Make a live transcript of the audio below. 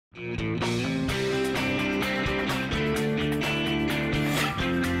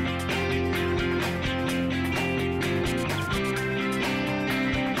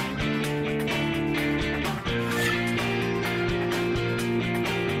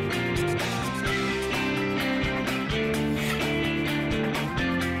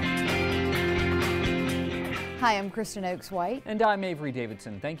Hi, I'm Kristen Oakes-White. And I'm Avery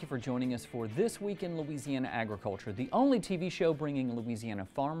Davidson. Thank you for joining us for This Week in Louisiana Agriculture, the only TV show bringing Louisiana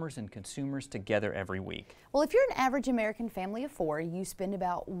farmers and consumers together every week. Well, if you're an average American family of four, you spend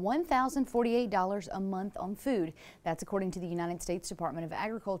about $1,048 a month on food. That's according to the United States Department of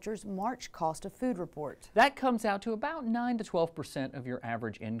Agriculture's March Cost of Food report. That comes out to about 9 to 12% of your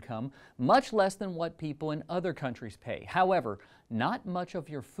average income, much less than what people in other countries pay. However, not much of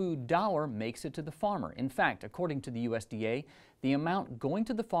your food dollar makes it to the farmer. In fact, according to the USDA, the amount going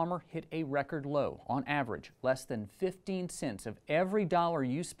to the farmer hit a record low. On average, less than 15 cents of every dollar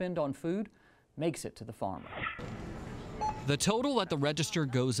you spend on food makes it to the farmer. The total at the register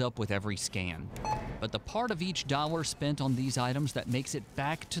goes up with every scan, but the part of each dollar spent on these items that makes it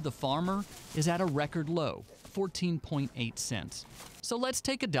back to the farmer is at a record low, 14.8 cents. So let's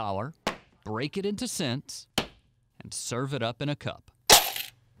take a dollar, break it into cents, and serve it up in a cup.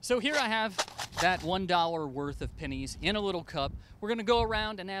 So here I have that $1 worth of pennies in a little cup. We're gonna go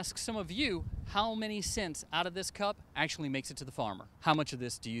around and ask some of you how many cents out of this cup actually makes it to the farmer. How much of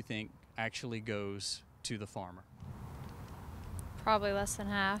this do you think actually goes to the farmer? Probably less than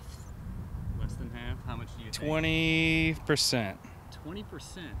half. Less than half? How much do you think? 20%.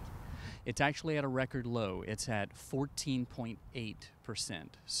 20%. It's actually at a record low. It's at 14.8%.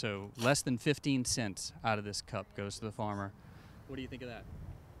 So less than 15 cents out of this cup goes to the farmer. What do you think of that?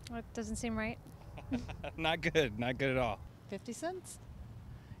 That doesn't seem right. Not good. Not good at all. 50 cents?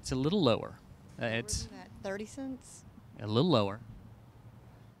 It's a little lower. It's 30 cents? a little lower.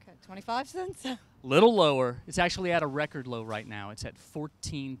 Okay, 25 cents? Little lower. It's actually at a record low right now. It's at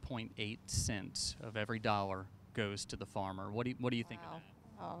 14.8 cents of every dollar goes to the farmer. What do you think of that?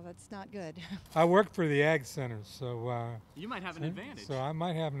 Oh, that's not good. I work for the ag centers, so You might have an advantage. So I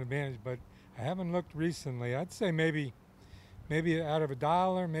might have an advantage, but I haven't looked recently. I'd say maybe out of a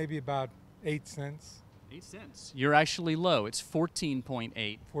dollar, maybe about 8 cents. 8 cents. You're actually low. It's 14.8.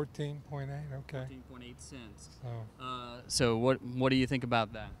 14.8. Okay. 14.8 cents. So, So what do you think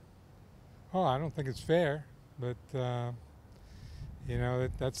about that? oh, I don't think it's fair, but you know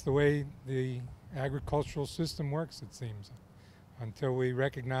that's the way the agricultural system works. It seems. Until we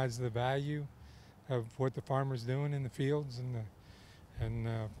recognize the value of what the farmer's doing in the fields, and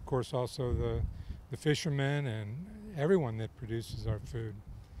of course also the fishermen and everyone that produces our food,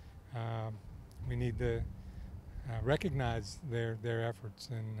 we need to recognize their efforts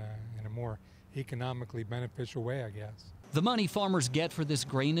in a more economically beneficial way, I guess. The money farmers get for this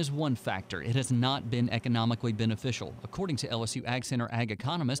grain is one factor. It has not been economically beneficial, according to LSU Ag Center ag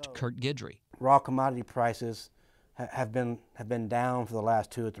economist Kurt Guidry. Raw commodity prices have been down for the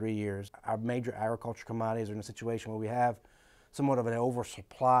last 2 or 3 years. Our major agriculture commodities are in a situation where we have somewhat of an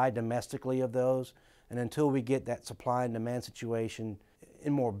oversupply domestically of those, and until we get that supply and demand situation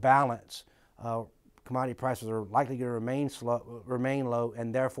in more balance, commodity prices are likely to remain low,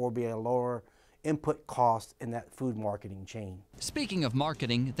 and therefore be a lower input cost in that food marketing chain. Speaking of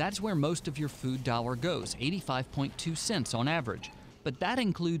marketing, that's where most of your food dollar goes, 85.2 cents on average. But that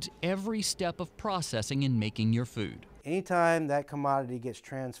includes every step of processing in making your food. Anytime that commodity gets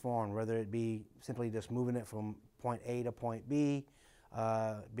transformed, whether it be simply just moving it from point A to point B,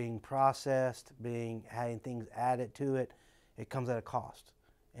 being processed, having things added to it, it comes at a cost.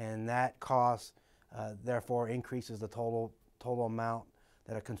 And that cost therefore increases the total amount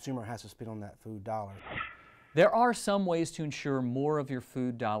that a consumer has to spend on that food dollar. There are some ways to ensure more of your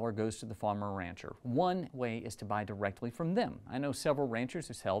food dollar goes to the farmer or rancher. One way is to buy directly from them. I know several ranchers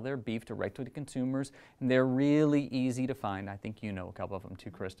who sell their beef directly to consumers, and they're really easy to find. I think you know a couple of them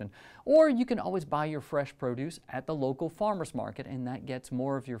too, Kristen. Or you can always buy your fresh produce at the local farmers market, and that gets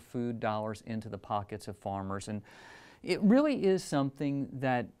more of your food dollars into the pockets of farmers. And it really is something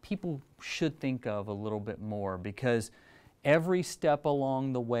that people should think of a little bit more, because every step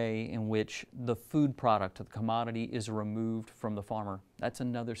along the way in which the food product, the commodity, is removed from the farmer, that's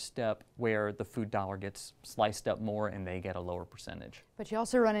another step where the food dollar gets sliced up more and they get a lower percentage. But you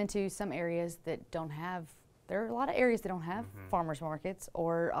also run into some areas that don't have, there are a lot of areas that don't have farmers markets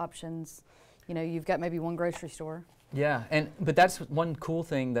or options. You know, you've got maybe one grocery store. Yeah, but that's one cool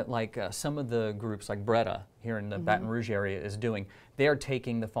thing that some of the groups like Breda here in the Baton Rouge area is doing. They're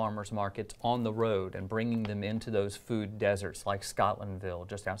taking the farmers markets on the road and bringing them into those food deserts like Scotlandville,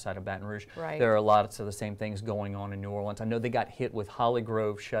 just outside of Baton Rouge. Right. There are lots of the same things going on in New Orleans. I know they got hit with Holly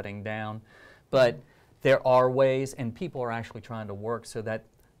Grove shutting down, but there are ways, and people are actually trying to work so that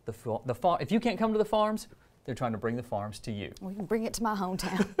if you can't come to the farms, they're trying to bring the farms to you. We can bring it to my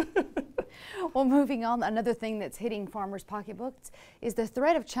hometown. Well, moving on, another thing that's hitting farmers' pocketbooks is the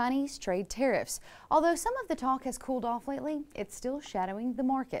threat of Chinese trade tariffs. Although some of the talk has cooled off lately, it's still shadowing the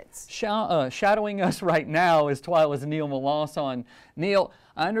markets. Shadowing us right now is Twila's Neil Melanson. Neil,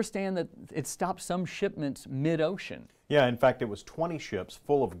 I understand that it stopped some shipments mid-ocean. Yeah, in fact, it was 20 ships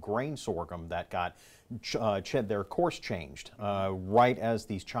full of grain sorghum that got their course changed right as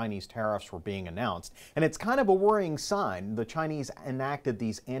these Chinese tariffs were being announced. And it's kind of a worrying sign. The Chinese enacted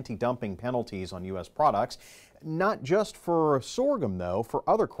these anti-dumping penalties on U.S. products, not just for sorghum, though, for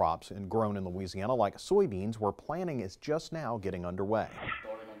other crops grown in Louisiana, like soybeans, where planting is just now getting underway.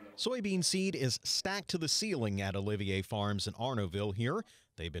 Soybean seed is stacked to the ceiling at Olivier Farms in Arnaudville here.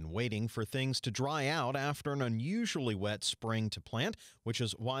 They've been waiting for things to dry out after an unusually wet spring to plant, which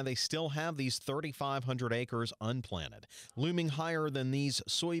is why they still have these 3,500 acres unplanted. Looming higher than these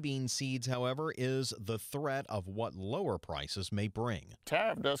soybean seeds, however, is the threat of what lower prices may bring.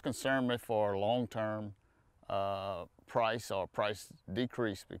 Tariff does concern me for long-term price or price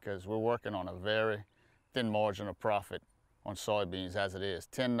decrease, because we're working on a very thin margin of profit on soybeans as it is.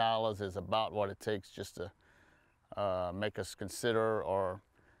 $10 is about what it takes just to make us consider or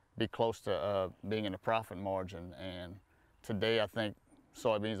be close to being in a profit margin. And today I think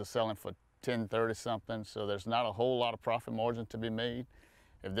soybeans are selling for $10.30 something, so there's not a whole lot of profit margin to be made.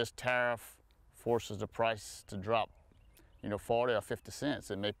 If this tariff forces the price to drop, 40 or 50 cents,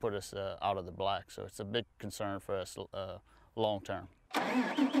 it may put us out of the black. So it's a big concern for us long term.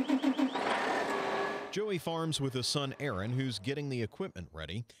 Joey farms with his son Aaron, who's getting the equipment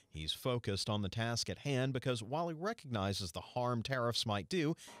ready. He's focused on the task at hand because while he recognizes the harm tariffs might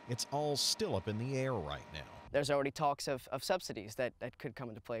do, it's all still up in the air right now. There's already talks of subsidies that could come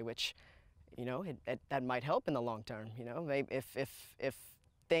into play, which, that might help in the long term. Maybe if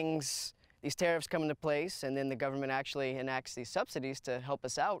these tariffs come into place and then the government actually enacts these subsidies to help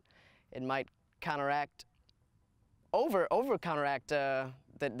us out, it might counteract the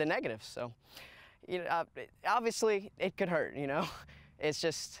negatives. So. Obviously it could hurt,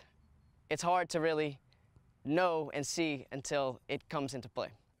 it's hard to really know and see until it comes into play.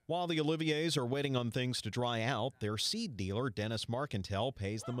 While the Oliviers are waiting on things to dry out, their seed dealer, Dennis Marcantel,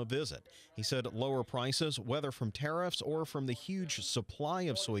 pays them a visit. He said lower prices, whether from tariffs or from the huge supply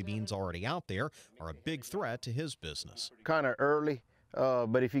of soybeans already out there, are a big threat to his business. Kind of early,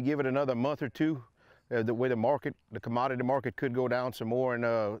 but if you give it another month or two, the way the commodity market could go down some more,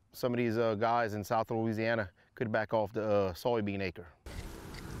 and some of these guys in South Louisiana could back off the soybean acre.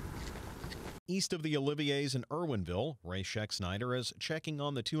 East of the Oliviers in Irwinville, Ray Scheck-Snyder is checking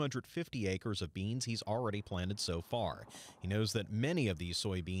on the 250 acres of beans he's already planted so far. He knows that many of these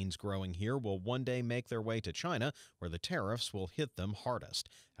soybeans growing here will one day make their way to China, where the tariffs will hit them hardest.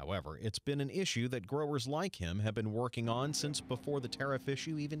 However, it's been an issue that growers like him have been working on since before the tariff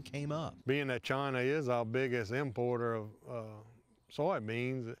issue even came up. Being that China is our biggest importer of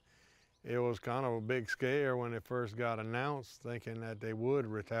soybeans, it was kind of a big scare when it first got announced, thinking that they would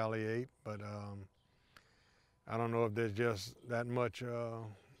retaliate, but I don't know if there's just that much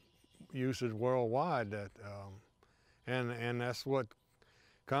usage worldwide that, and that's what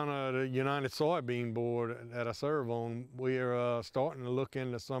kind of the United Soybean Board that I serve on, we're starting to look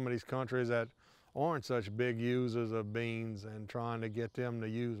into some of these countries that aren't such big users of beans and trying to get them to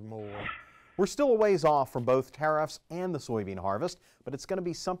use more. We're still a ways off from both tariffs and the soybean harvest, but it's going to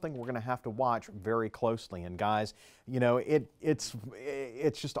be something we're going to have to watch very closely. And guys, it's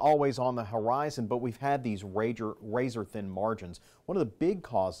just always on the horizon, but we've had these razor thin margins. One of the big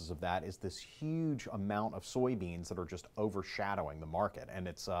causes of that is this huge amount of soybeans that are just overshadowing the market. And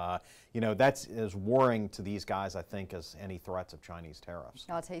it's, that's as worrying to these guys, I think, as any threats of Chinese tariffs.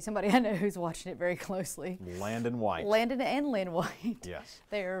 I'll tell you somebody I know who's watching it very closely. Landon White. Landon and Lynn White. Yes.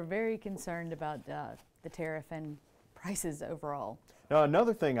 They are very concerned about the tariff and prices overall. Now,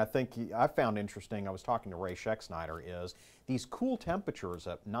 another thing I think I found interesting, I was talking to Ray Scheck-Snyder, is these cool temperatures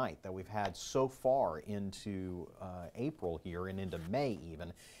at night that we've had so far into April here and into May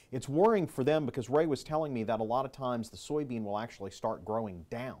even. It's worrying for them because Ray was telling me that a lot of times the soybean will actually start growing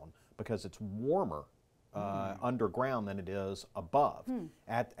down because it's warmer underground than it is above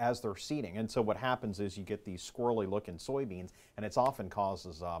as they're seeding. And so what happens is you get these squirrely looking soybeans, and it often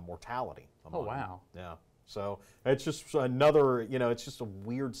causes mortality. Oh, wow. Yeah. So it's just another, it's just a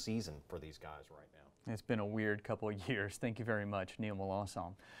weird season for these guys right now. It's been a weird couple of years. Thank you very much, Neil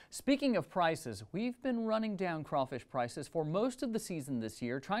Melanson. Speaking of prices, we've been running down crawfish prices for most of the season this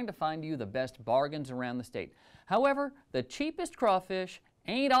year, trying to find you the best bargains around the state. However, the cheapest crawfish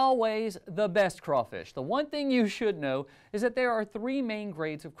ain't always the best crawfish. The one thing you should know is that there are three main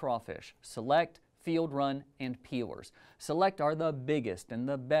grades of crawfish: select, Field Run, and Peelers. Select are the biggest and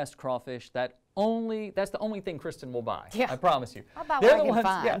the best crawfish that's the only thing Kristen will buy. Yeah. I promise you. I'll buy what They're I the can ones,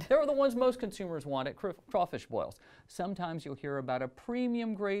 find. yeah, they're the ones most consumers want at crawfish boils. Sometimes you'll hear about a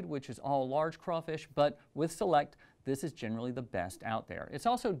premium grade, which is all large crawfish, but with Select, this is generally the best out there. It's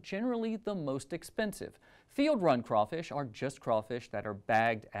also generally the most expensive. Field Run crawfish are just crawfish that are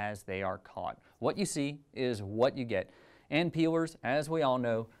bagged as they are caught. What you see is what you get. And Peelers, as we all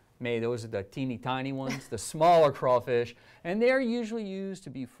know, those are the teeny tiny ones, the smaller crawfish, and they're usually used to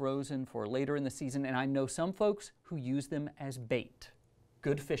be frozen for later in the season, and I know some folks who use them as bait.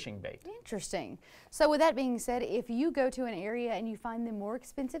 Good fishing bait. Interesting. So with that being said, if you go to an area and you find them more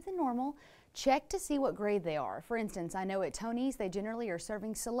expensive than normal, check to see what grade they are. For instance, I know at Tony's they generally are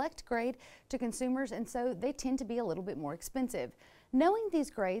serving Select grade to consumers, and so they tend to be a little bit more expensive. Knowing these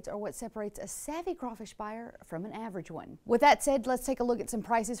grades are what separates a savvy crawfish buyer from an average one. With that said, let's take a look at some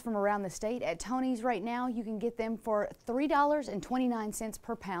prices from around the state. At Tony's right now, you can get them for $3.29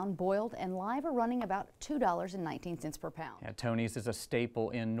 per pound boiled, and live are running about $2.19 per pound. Yeah, Tony's is a staple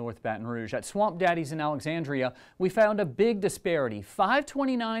in North Baton Rouge. At Swamp Daddy's in Alexandria, we found a big disparity.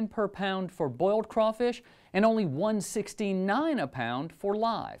 $5.29 per pound for boiled crawfish and only $1.69 a pound for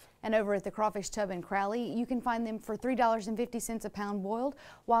live. And over at the Crawfish Tub in Crowley, you can find them for $3.50 a pound boiled,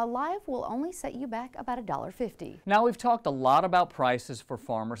 while live will only set you back about $1.50. Now, we've talked a lot about prices for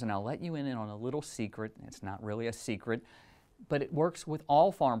farmers, and I'll let you in on a little secret. It's not really a secret, but it works with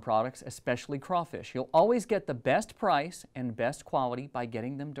all farm products, especially crawfish. You'll always get the best price and best quality by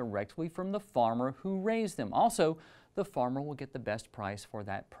getting them directly from the farmer who raised them. Also, the farmer will get the best price for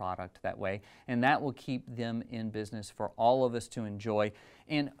that product that way, and that will keep them in business for all of us to enjoy.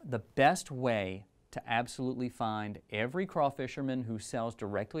 And the best way to absolutely find every crawfisherman who sells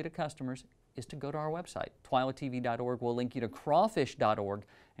directly to customers is to go to our website, twilatv.org. We'll link you to crawfish.org,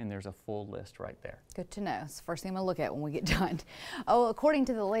 and there's a full list right there. Good to know. It's the first thing I'm going to look at when we get done. Oh, according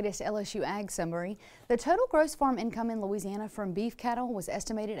to the latest LSU Ag Summary, the total gross farm income in Louisiana from beef cattle was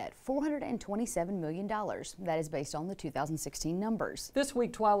estimated at $427 million. That is based on the 2016 numbers. This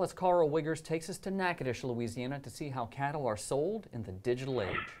week, Twila's Carl Wiggers takes us to Natchitoches, Louisiana to see how cattle are sold in the digital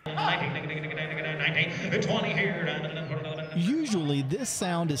age. Usually, this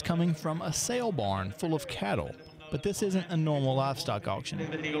sound is coming from a sale barn full of cattle. But this isn't a normal livestock auction.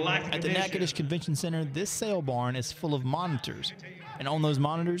 At the Natchitoches Convention Center, this sale barn is full of monitors. And on those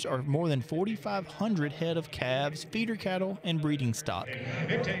monitors are more than 4,500 head of calves, feeder cattle, and breeding stock.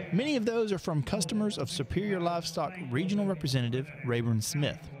 Many of those are from customers of Superior Livestock Regional Representative Rayburn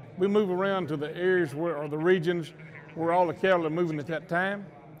Smith. We move around to the areas or the regions where all the cattle are moving at that time.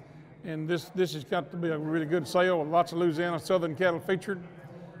 And this has got to be a really good sale with lots of Louisiana Southern cattle featured.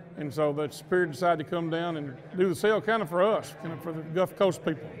 And so the Superior decided to come down and do the sale kind of for us, kind of for the Gulf Coast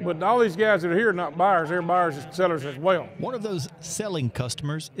people. But all these guys that are here are not buyers, they're buyers and sellers as well. One of those selling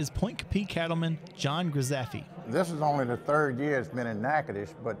customers is Point Capee cattleman John Grizaffi. This is only the third year it's been in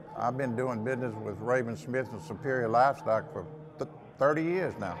Natchitoches, but I've been doing business with Rayburn Smith and Superior Livestock for 30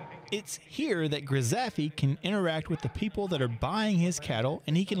 years now. It's here that Grizaffi can interact with the people that are buying his cattle,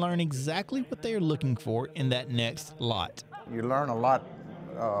 and he can learn exactly what they are looking for in that next lot. You learn a lot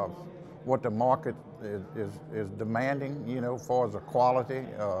what the market is demanding, you know, as far as the quality.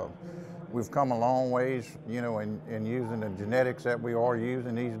 We've come a long ways, you know, in using the genetics that we are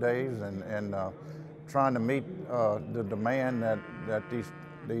using these days, and trying to meet the demand that these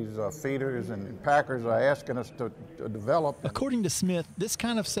feeders and packers are asking us to develop. According to Smith, this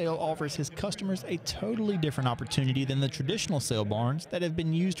kind of sale offers his customers a totally different opportunity than the traditional sale barns that have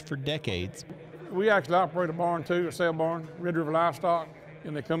been used for decades. We actually operate a barn too, a sale barn, Red River Livestock,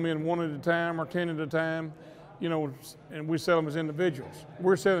 and they come in 1 at a time or 10 at a time, you know, and we sell them as individuals.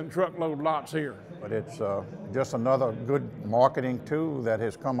 We're selling truckload lots here. But it's just another good marketing tool that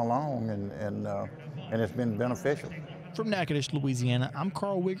has come along, and it's been beneficial. From Natchitoches, Louisiana, I'm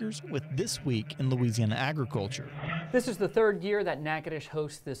Carl Wiggers with This Week in Louisiana Agriculture. This is the third year that Natchitoches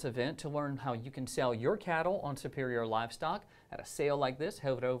hosts this event. To learn how you can sell your cattle on Superior Livestock at a sale like this,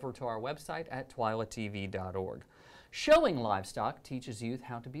 head over to our website at twilatv.org. Showing livestock teaches youth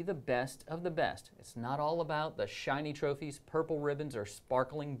how to be the best of the best. It's not all about the shiny trophies, purple ribbons, or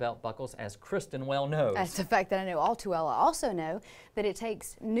sparkling belt buckles, as Kristen well knows. That's a fact that I know all too well. I also know that it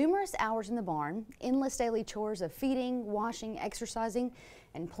takes numerous hours in the barn, endless daily chores of feeding, washing, exercising,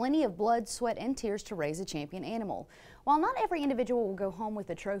 and plenty of blood, sweat, and tears to raise a champion animal. While not every individual will go home with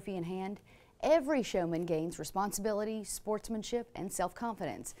a trophy in hand, every showman gains responsibility, sportsmanship, and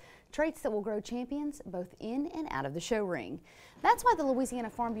self-confidence, traits that will grow champions both in and out of the show ring. That's why the Louisiana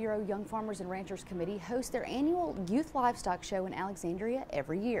Farm Bureau Young Farmers and Ranchers Committee hosts their annual Youth Livestock Show in Alexandria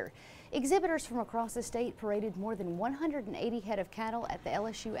every year. Exhibitors from across the state paraded more than 180 head of cattle at the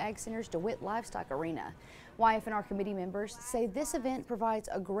LSU Ag Center's DeWitt Livestock Arena. YFNR committee members say this event provides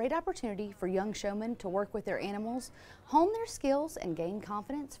a great opportunity for young showmen to work with their animals, hone their skills, and gain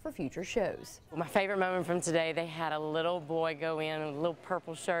confidence for future shows. My favorite moment from today, they had a little boy go in with a little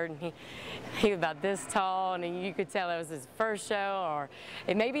purple shirt, and he was about this tall, and you could tell it was his first show, or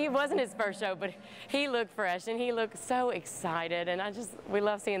maybe it wasn't his first show, but he looked fresh and he looked so excited. And we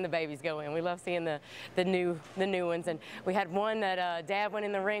love seeing the babies go in. We love seeing the new ones. And we had one that Dad went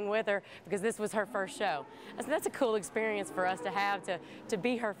in the ring with her because this was her first show. So that's a cool experience for us to have to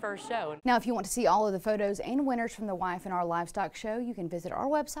be her first show. Now, if you want to see all of the photos and winners from the YFNR Livestock Show, you can visit our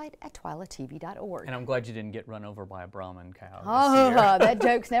website at twilatv.org. And I'm glad you didn't get run over by a Brahman cow. Oh, that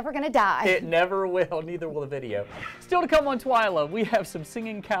joke's never going to die. It never will, neither will the video. Still to come on Twila, we have some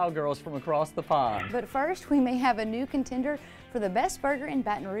singing cowgirls from across the pond. But first, we may have a new contender for the best burger in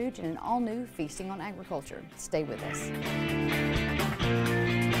Baton Rouge and an all-new Feasting on Agriculture. Stay with us.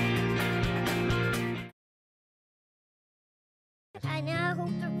 I now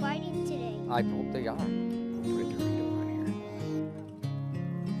hope they're fighting today. I hope they are. We'll put a Dorito right here.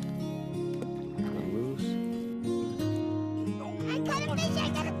 I got a fish! I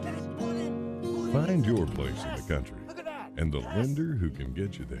got a fish! Find your place in the country and the lender who can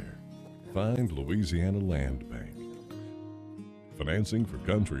get you there. Find Louisiana Land Bank. Financing for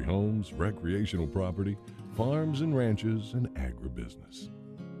country homes, recreational property, farms and ranches, and agribusiness.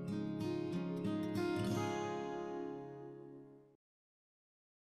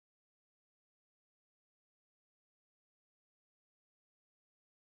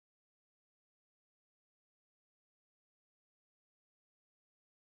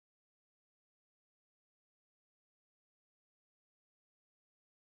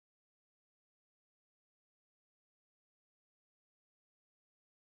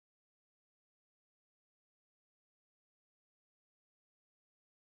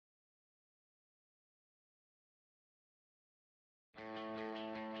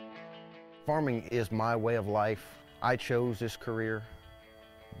 Farming is my way of life. I chose this career,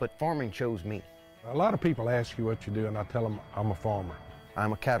 but farming chose me. A lot of people ask you what you do, and I tell them I'm a farmer.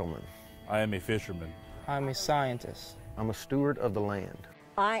 I'm a cattleman. I am a fisherman. I'm a scientist. I'm a steward of the land.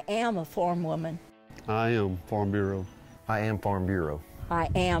 I am a farm woman. I am Farm Bureau. I am Farm Bureau. I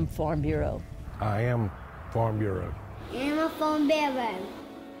am Farm Bureau. I am Farm Bureau. I'm a Farm Bureau.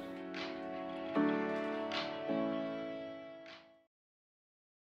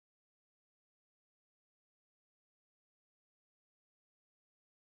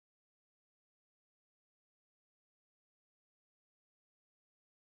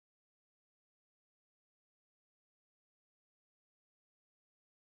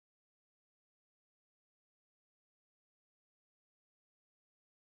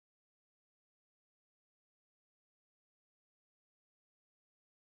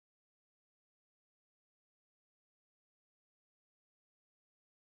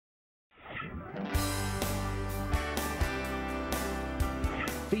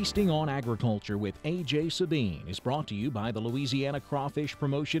 Feasting on Agriculture with A.J. Sabine is brought to you by the Louisiana Crawfish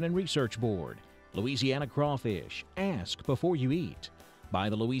Promotion and Research Board, Louisiana Crawfish, Ask Before You Eat, by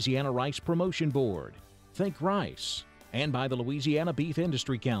the Louisiana Rice Promotion Board, Think Rice, and by the Louisiana Beef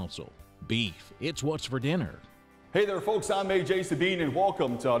Industry Council. Beef, it's what's for dinner. Hey there folks, I'm A.J. Sabine and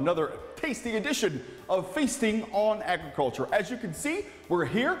welcome to another tasty edition of Feasting on Agriculture. As you can see, we're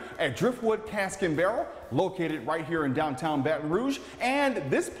here at Driftwood Cask and Barrel, located right here in downtown Baton Rouge, and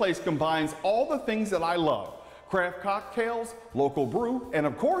this place combines all the things that I love: craft cocktails, local brew, and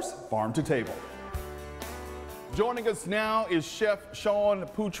of course, farm to table. Joining us now is Chef Sean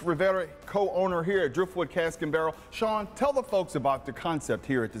Pooch Rivera, co-owner here at Driftwood Cask and Barrel. Sean, tell the folks about the concept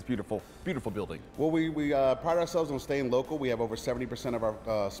here at this beautiful, beautiful building. Well, we pride ourselves on staying local. We have over 70% of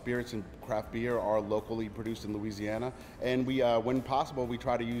our spirits and craft beer are locally produced in Louisiana. And we, when possible, we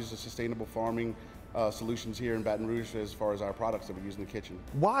try to use the sustainable farming solutions here in Baton Rouge as far as our products that we use in the kitchen.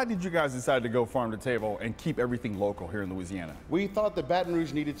 Why did you guys decide to go farm to table and keep everything local here in Louisiana? We thought that Baton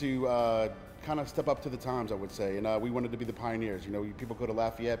Rouge needed to kind of step up to the times, I would say, and we wanted to be the pioneers. You know, people go to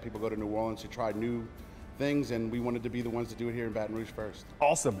Lafayette, people go to New Orleans to try new things, and we wanted to be the ones to do it here in Baton Rouge first.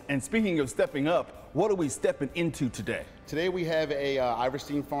 Awesome. And speaking of stepping up, what are we stepping into today? Today we have a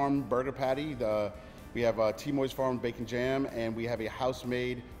Iverstein Farm burger patty. We have Timoy's Farm bacon jam, and we have a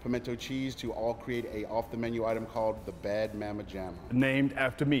house-made pimento cheese to all create a off-the-menu item called the Bad Mama Jamma. Named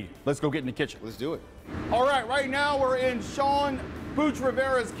after me. Let's go get in the kitchen. Let's do it. All right, right now we're in Sean Pooch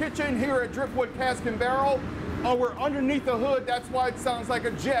Rivera's kitchen here at Driftwood Cask and Barrel. or we're underneath the hood. That's why it sounds like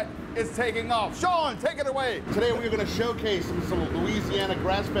a jet is taking off. Sean, take it away. Today we're going to showcase some Louisiana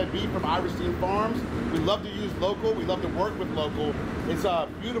grass-fed beef from Iverstein Farms. We love to use local. We love to work with local. It's a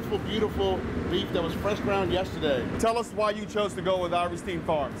beautiful, beautiful beef that was fresh ground yesterday. Tell us why you chose to go with Iverstein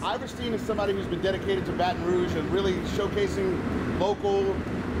Farms. Iverstein is somebody who's been dedicated to Baton Rouge and really showcasing local,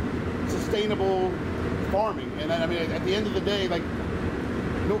 sustainable farming. And I mean, at the end of the day, like,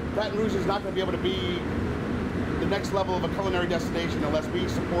 Baton Rouge is not going to be able to be the next level of a culinary destination unless we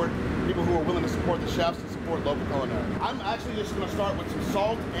support people who are willing to support the chefs and support local culinary. I'm actually just going to start with some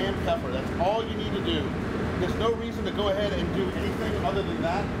salt and pepper. That's all you need to do. There's no reason to go ahead and do anything other than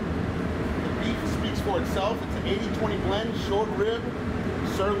that. The beef speaks for itself. It's an 80-20 blend, short rib,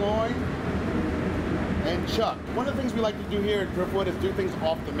 sirloin, and chuck. One of the things we like to do here at Driftwood is do things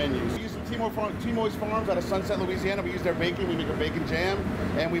off the menu. We use some Timoy's Farms out of Sunset, Louisiana. We use their bacon, we make a bacon jam,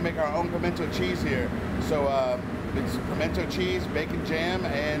 and we make our own pimento cheese here. So it's pimento cheese, bacon jam,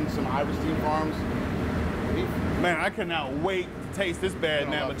 and some Iverstein Farms beef. Man, I cannot wait to taste this bad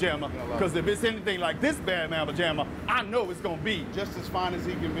mamma jamma, because if it's anything like this bad mamma jamma, I know it's going to be just as fine as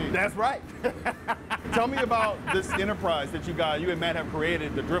he can be. That's right. Tell me about this enterprise that you and Matt have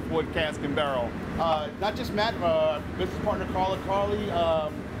created, the Driftwood Cask and Barrel. Not just Matt, business partner Carly,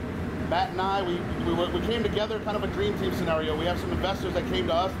 Matt and I, we came together, kind of a dream team scenario. We have some investors that came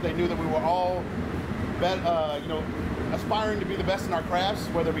to us. They knew that we were all, aspiring to be the best in our crafts,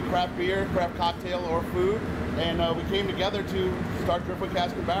 whether it be craft beer, craft cocktail, or food. And we came together to start Driftwood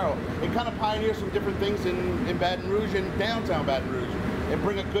Cask and Barrel. It kind of pioneers some different things in Baton Rouge and downtown Baton Rouge, and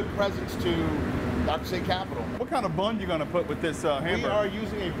bring a good presence to our state capital. What kind of bun you going to put with this hamburger? We are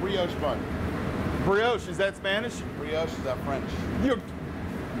using a brioche bun. Brioche, is that Spanish? Brioche is that French.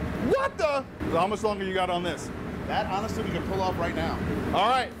 What the? How much longer you got on this? That, honestly, we can pull off right now. All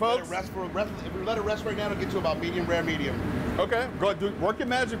right, folks. If we let it rest right now, it'll get to about medium rare, medium. Okay, go ahead, work your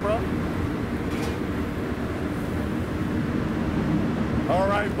magic, bro. All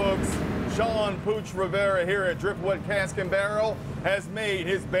right, folks. Sean Pooch Rivera here at Driftwood Cask and Barrel has made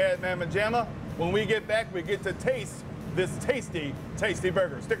his bad mamma jamma. When we get back, we get to taste this tasty, tasty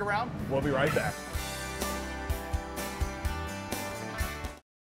burger. Stick around. We'll be right back.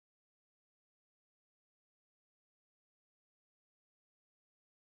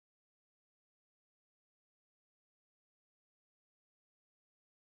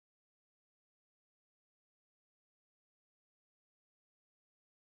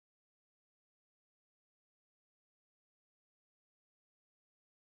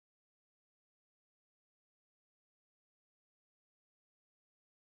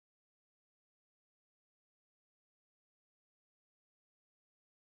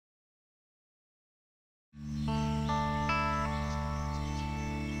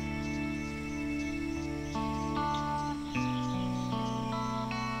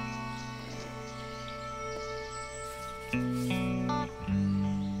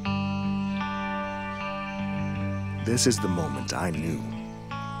 This is the moment I knew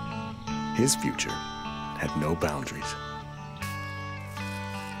his future had no boundaries.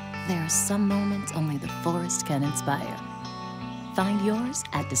 There are some moments only the forest can inspire. Find yours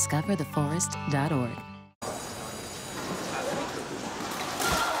at discovertheforest.org.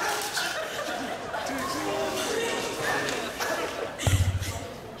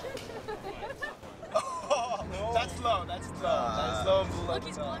 That's low, that's low. That's low. Look,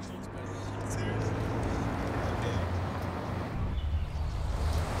 he's blushing. Seriously.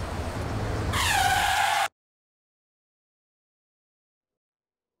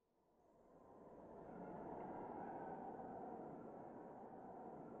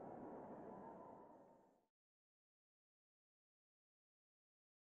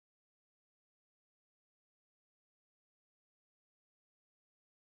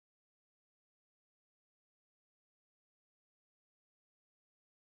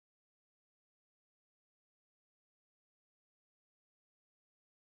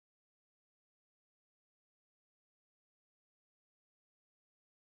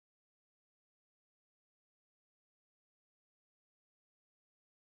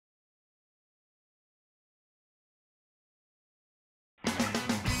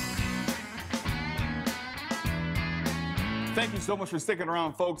 Thank you so much for sticking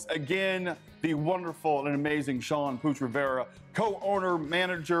around, folks. Again, the wonderful and amazing Sean Pooch Rivera, co-owner,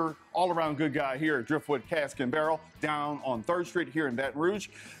 manager, all-around good guy here at Driftwood Cask and Barrel down on 3rd Street here in Baton Rouge.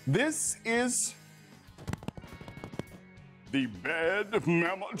 This is the Bad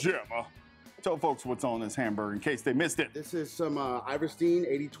Mama Jamma. Tell folks what's on this hamburger in case they missed it. This is some Iverstein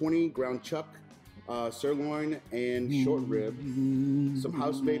 80-20 ground chuck, sirloin and short rib, some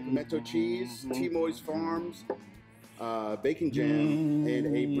house-made pimento cheese, Timoy's Farms, bacon jam,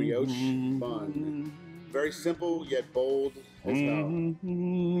 and a brioche bun. Very simple yet bold as hell.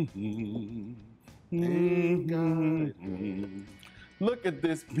 Look at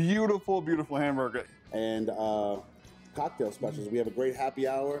this beautiful, beautiful hamburger. And cocktail specials. We have a great happy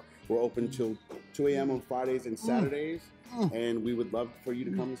hour. We're open till 2 a.m. on Fridays and Saturdays. And we would love for you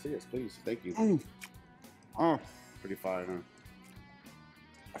to come and see us, please. Thank you. Pretty fire, huh?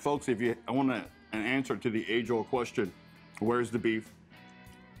 Folks, if you want an answer to the age-old question, where's the beef?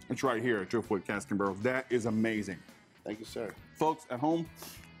 It's right here at Driftwood Cask and Barrel. That is amazing. Thank you, sir. Folks, at home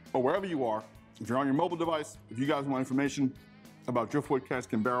or wherever you are, if you're on your mobile device, if you guys want information about Driftwood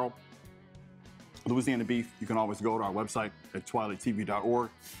Cask and Barrel, Louisiana beef, you can always go to our website at twilatv.org.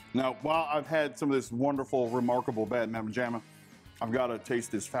 Now, while I've had some of this wonderful, remarkable bad mamma jamma, I've got to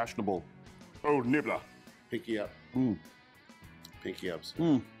taste this fashionable nibbler. Pinky up. Pinky up,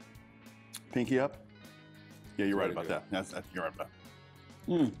 sir. Pinky up? Yeah, you're right about that. You're right about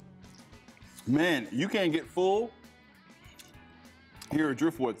that. Man, you can't get full here at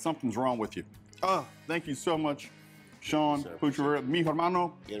Driftwood. Something's wrong with you. Thank you so much, Sean. Mi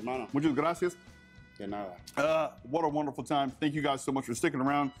hermano. Muchas gracias. De nada. What a wonderful time. Thank you guys so much for sticking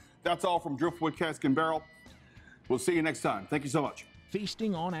around. That's all from Driftwood Cask and Barrel. We'll see you next time. Thank you so much.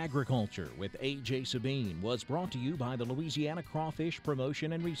 Feasting on Agriculture with A.J. Sabine was brought to you by the Louisiana Crawfish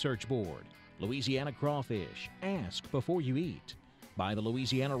Promotion and Research Board. Louisiana Crawfish, ask before you eat. By the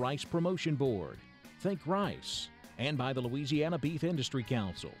Louisiana Rice Promotion Board, think rice. And by the Louisiana Beef Industry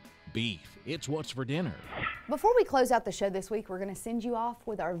Council. Beef, it's what's for dinner. Before we close out the show this week, we're going to send you off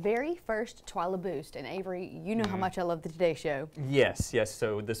with our very first Twila Boost. And Avery, you know how much I love the Today Show. Yes,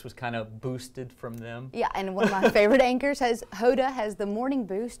 so this was kind of boosted from them. Yeah, and one of my favorite anchors, Hoda, has the morning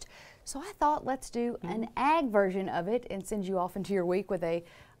boost. So I thought let's do an ag version of it and send you off into your week with a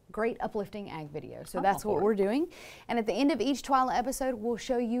great uplifting ag video. So that's what we're doing. And at the end of each Twila episode, we'll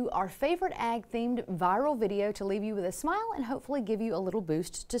show you our favorite ag themed viral video to leave you with a smile and hopefully give you a little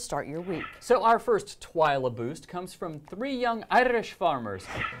boost to start your week. So our first Twila boost comes from 3 young Irish farmers.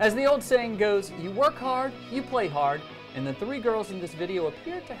 As the old saying goes, you work hard, you play hard. And the 3 girls in this video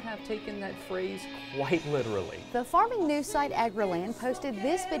appear to have taken that phrase quite literally. The farming news site Agriland posted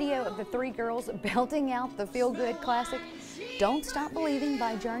this video of the 3 girls belting out the feel-good classic Don't Stop Believing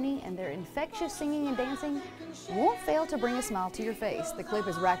by Journey, and their infectious singing and dancing won't fail to bring a smile to your face. The clip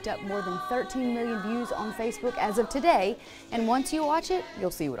has racked up more than 13 million views on Facebook as of today, and once you watch it,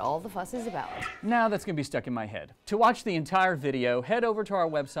 you'll see what all the fuss is about. Now that's going to be stuck in my head. To watch the entire video, head over to our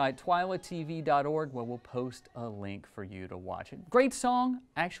website, twilatv.org, where we'll post a link for you to watch it. Great song.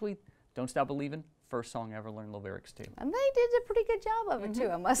 Actually, Don't Stop Believing. First song I ever learned the lyrics to. And they did a pretty good job of it too,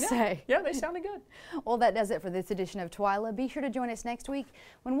 I must say. Yeah, they sounded good. Well, that does it for this edition of Twila. Be sure to join us next week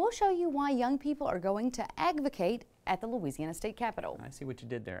when we'll show you why young people are going to advocate at the Louisiana State Capitol. I see what you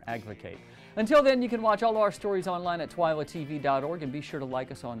did there, advocate. Until then, you can watch all of our stories online at twilatv.org, and be sure to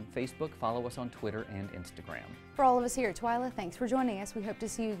like us on Facebook, follow us on Twitter and Instagram. For all of us here at Twila, thanks for joining us. We hope to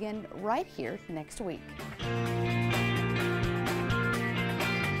see you again right here next week.